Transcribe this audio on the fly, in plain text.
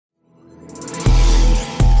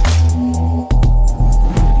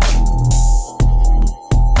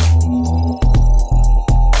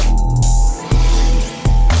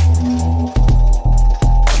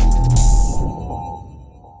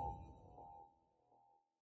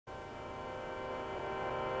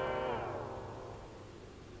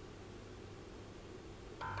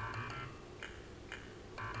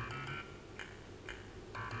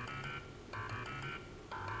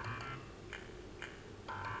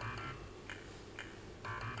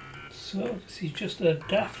So this is just a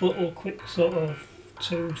daft little quick sort of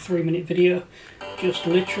 2-3 minute video, just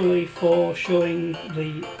literally for showing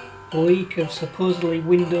the leak of supposedly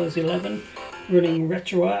Windows 11 running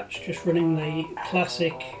Retroarch, just running the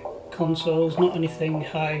classic consoles, not anything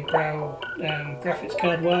highbrow graphics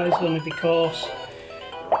card wise, only because,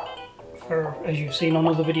 as you've seen on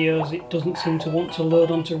other videos, it doesn't seem to want to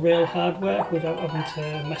load onto real hardware without having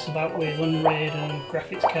to mess about with Unraid and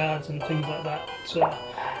graphics cards and things like that. So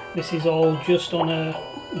this is all just on a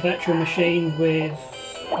virtual machine with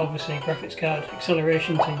obviously graphics card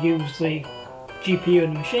acceleration to use the GPU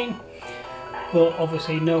in the machine, but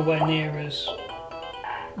obviously nowhere near as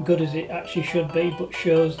good as it actually should be, but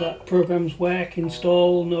shows that programs work,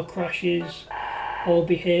 install, no crashes, all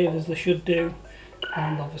behave as they should do.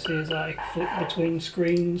 And obviously as I flip between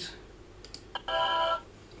screens,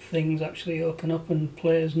 things actually open up and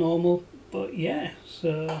play as normal. But yeah,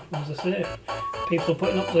 so as I say, people are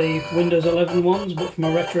putting up the Windows 11 ones, but from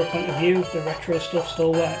a retro point of view, the retro stuff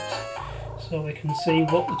still works. So we can see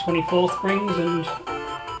what the 24th brings and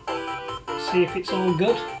see if it's all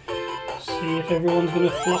good. See if everyone's going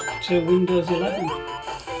to flock to Windows 11.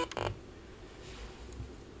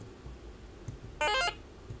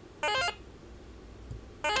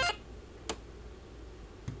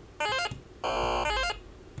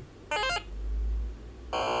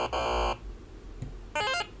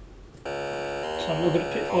 So I'm not good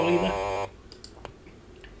at Pitfall either.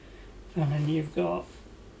 And then you've got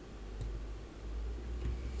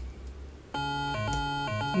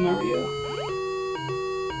Mario.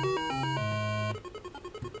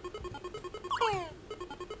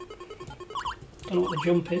 Don't know what the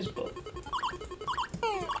jump is, but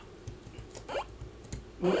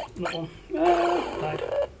oh, that one. Ah, died.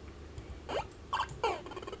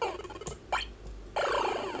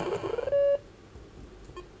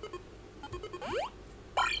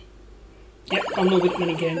 Yep, I'm not good at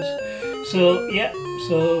mini games. So yeah,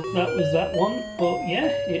 so that was that one. But yeah,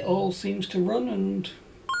 it all seems to run and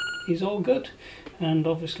is all good. And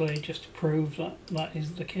obviously, just to prove that that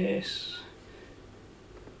is the case,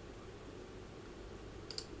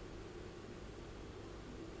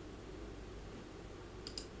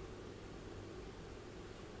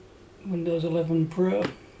 Windows 11 Pro,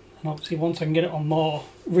 and obviously once I can get it on more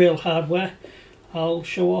real hardware, I'll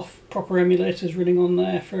show off proper emulators running on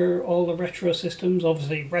there for all the retro systems.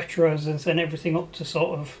 Obviously retros and then everything up to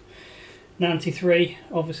sort of 93,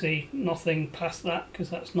 obviously nothing past that because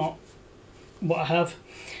that's not what I have,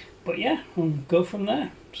 but yeah, I'll go from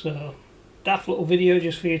there. So daft little video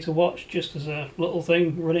just for you to watch, just as a little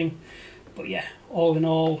thing running, but yeah, all in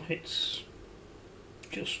all it's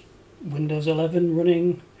just Windows 11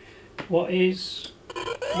 running what is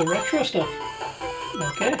the retro stuff.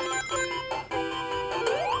 Okay,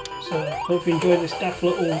 so hope you enjoyed this daft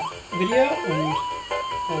little video, and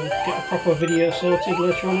I'll get a proper video sorted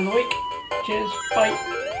later on in the week. Cheers,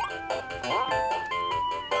 bye.